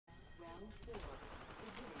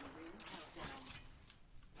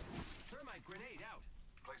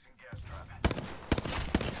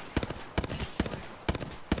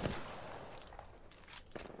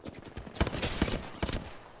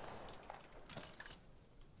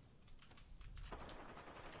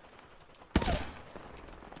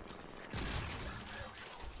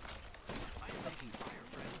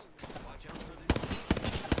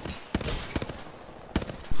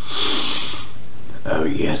Oh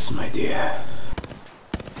yes, my dear. I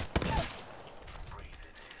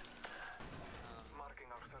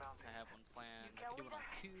have one planned. I can do it on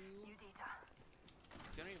Q.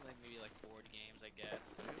 It's gonna be like maybe like board games, I guess.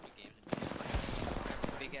 But it'll be games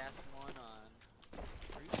and big ass one on.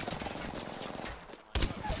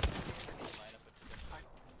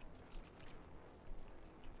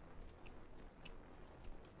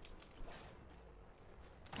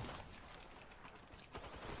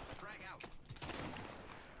 Frag out.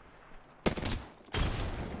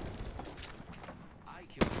 I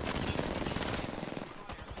killed.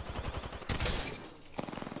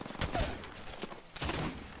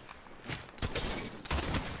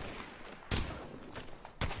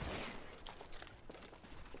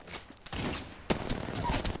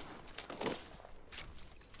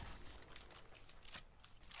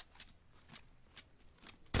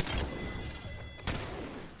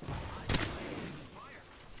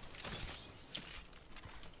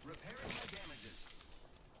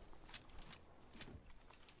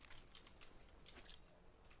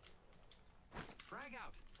 Frag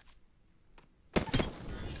out.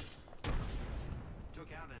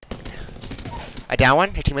 Took out an I down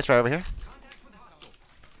one. Your teammate's right over here. contact with hostile.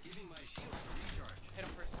 Giving my shield a recharge. Hit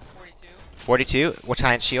him first. 42. 42. What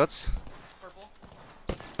time shields? Purple.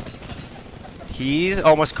 He's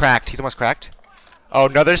almost cracked. He's almost cracked. Oh,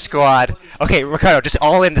 another squad. Okay, Ricardo, just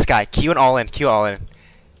all in this guy. Q and all in. Q all in.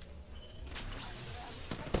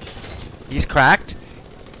 He's cracked.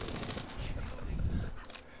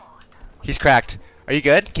 He's cracked. Are you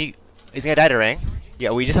good? He's gonna die to ring.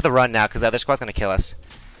 Yeah, we just have to run now because the other squad's gonna kill us.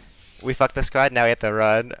 We fucked the squad. Now we have to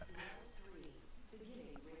run.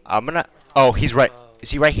 I'm gonna. Oh, he's right.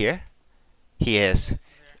 Is he right here? He is.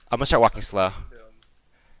 I'm gonna start walking slow. I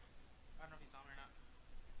don't know if he's on or not.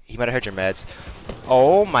 He might have heard your meds.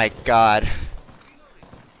 Oh my god.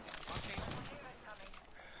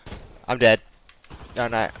 I'm dead. No,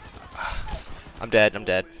 not. I'm dead. I'm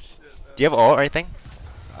dead. Do you have ult or anything?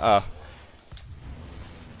 Oh.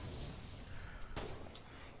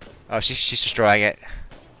 Oh, she's destroying it.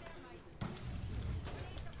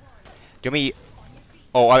 Do me.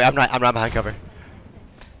 Oh, I'm not behind cover.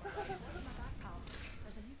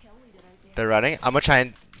 They're running. I'm gonna try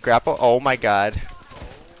and grapple. Oh my god.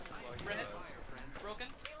 Broken.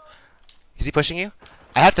 Is he pushing you?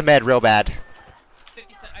 I have to med real bad.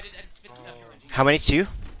 57. I did 57. How many? Two?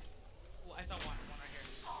 Well, I saw one right here.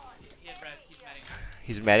 He had reds. He's metting.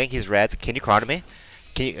 He's medding. He's reds. Can you chrono me?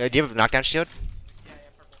 Can you? Do you have a knockdown shield? Yeah,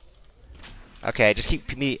 purple. Okay, just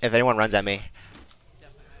keep me if anyone runs at me.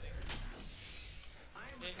 Definitely metting.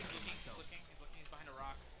 Yeah, he's looking. He's looking. He's behind a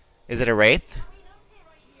rock. Is it a wraith? No,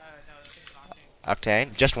 I think it's an octane.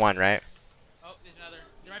 Octane. Just one, right? Oh, there's another.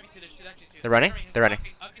 There might be two. There's actually two. They're running? He's They're running.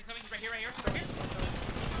 He's coming. Right here. Right here. Right here.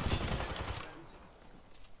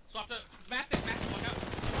 Swap to massive. Look out.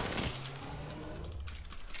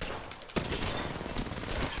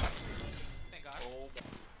 Thank God.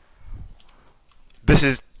 This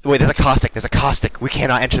is. Wait, there's a caustic. There's a caustic. We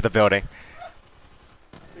cannot enter the building.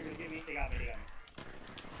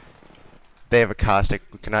 They have a caustic.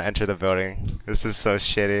 We cannot enter the building. This is so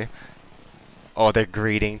shitty. Oh, they're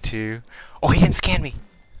greeting too. Oh, he didn't scan me.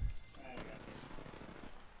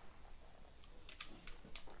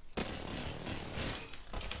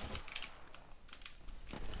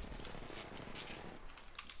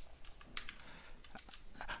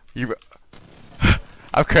 You.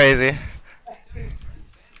 I'm crazy.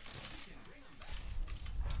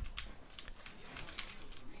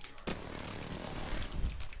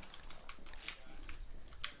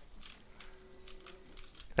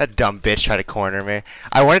 That dumb bitch tried to corner me.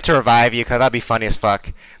 I wanted to revive you because that'd be funny as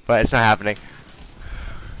fuck, but it's not happening.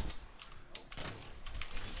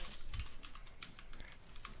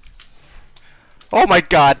 Oh my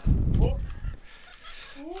god!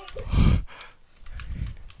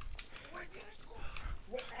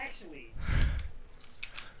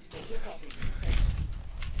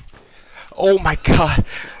 Oh my god!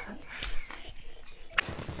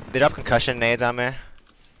 They dropped concussion nades on me.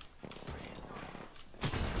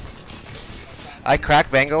 I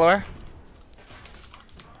cracked Bangalore.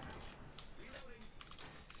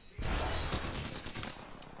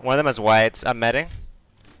 One of them has whites. I'm medding.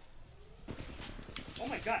 Oh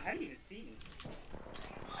my god, how do you even see me?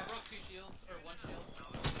 I broke 2 shields, or 1 shield.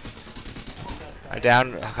 I'm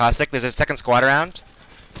down Caustic. There's a second squad around.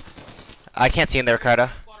 I can't see in there, Ricardo.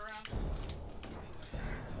 Squad around.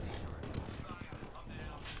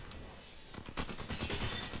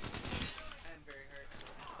 I'm very hurt.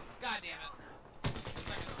 God damn it. The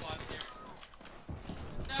second squad's here.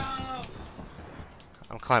 No!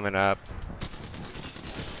 I'm climbing up.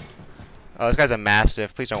 Oh, this guy's a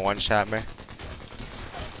mastiff. Please don't one-shot me. It's an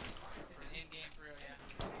in-game for real, yeah.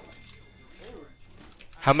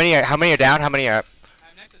 How many are down? How many are up?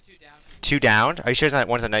 I'm next to 2 down. 2 down? Are you sure it's not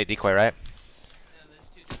one's a night decoy, right? No, there's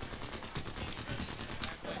 2 down.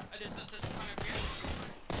 Actually, I just coming up here.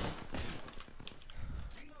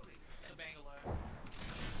 The Bangalore.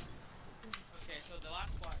 Okay, so the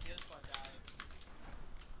last squad, the other squad died.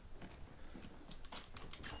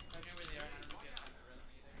 I know where they are, and I don't know if you have time to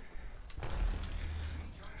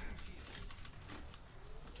run either.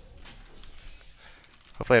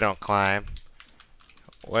 Hopefully I don't climb.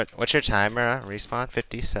 What's your timer? Respawn?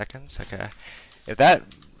 50 seconds? Okay. If that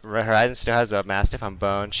Horizon still has a Mastiff on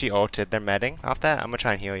bone, she ulted. They're medding off that. I'm gonna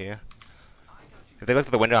try and heal you. If they look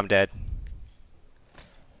through the window, I'm dead.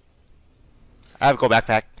 I have a gold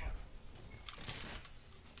backpack.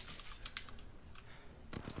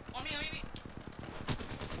 On me!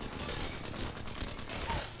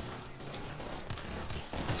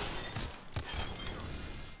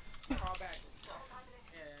 Crawl back.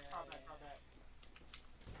 Yeah. Crawl back.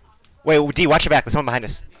 Wait, D, watch your back. There's someone behind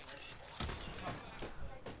us.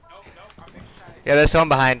 Yeah, there's someone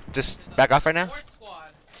behind. Just back off right now. Fourth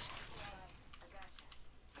squad.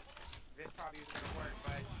 This probably isn't gonna work,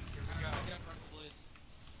 but here we go. Get up front, Blues.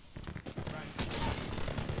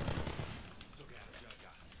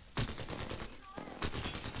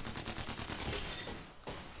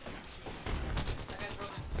 That guy's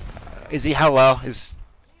broken. Is he how low? Is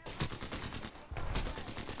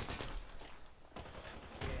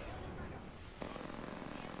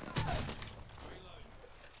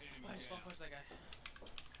I just one push that guy.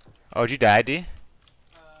 Oh, did you die, D?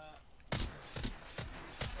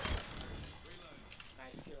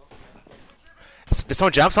 Nice kill. Did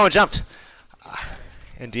someone jump? Someone jumped.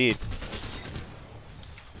 Indeed.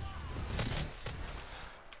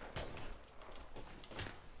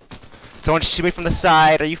 Someone shoot me from the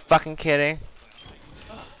side. Are you fucking kidding?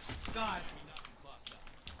 God.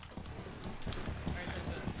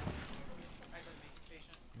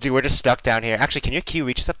 Dude, we're just stuck down here. Actually, can your Q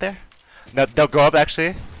reach us up there? No, they'll go up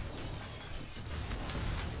actually.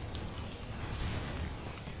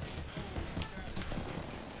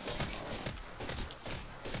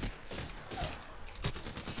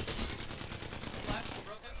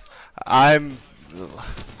 I'm.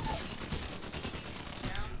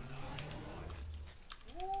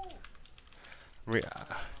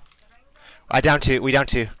 I down 2. We down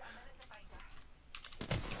 2.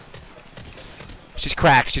 She's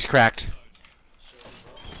cracked. She's cracked.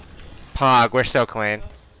 Pog, we're so clean.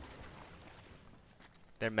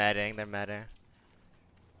 They're medding. They're medding.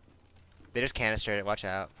 They just canistered it. Watch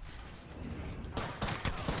out.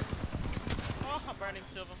 Oh, I'm burning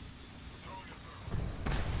 2 of them.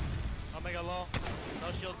 Omega low.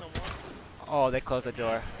 No shields on one. Oh, they closed the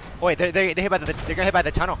door. Oh, wait, they're hit by they're gonna hit by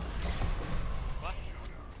the tunnel. What?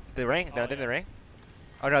 The ring? They're Oh, in the yeah. ring?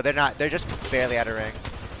 Oh no, they're not. They're just barely out of ring.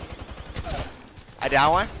 I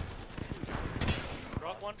down one.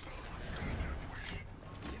 Rock one.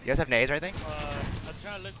 You guys have nades or anything? I'm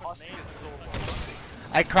trying to look for names.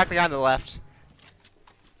 I cracked the guy on the left.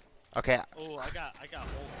 Okay. Oh, I got hold generator.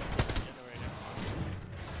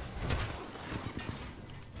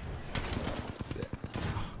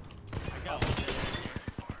 I got hold generator.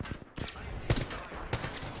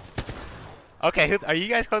 Okay, are you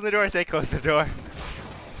guys closing the door or say close the door?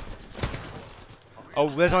 Oh,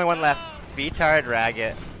 there's only one left. VTard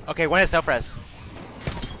Ragged. Okay, one is self-res.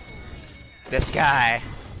 This guy.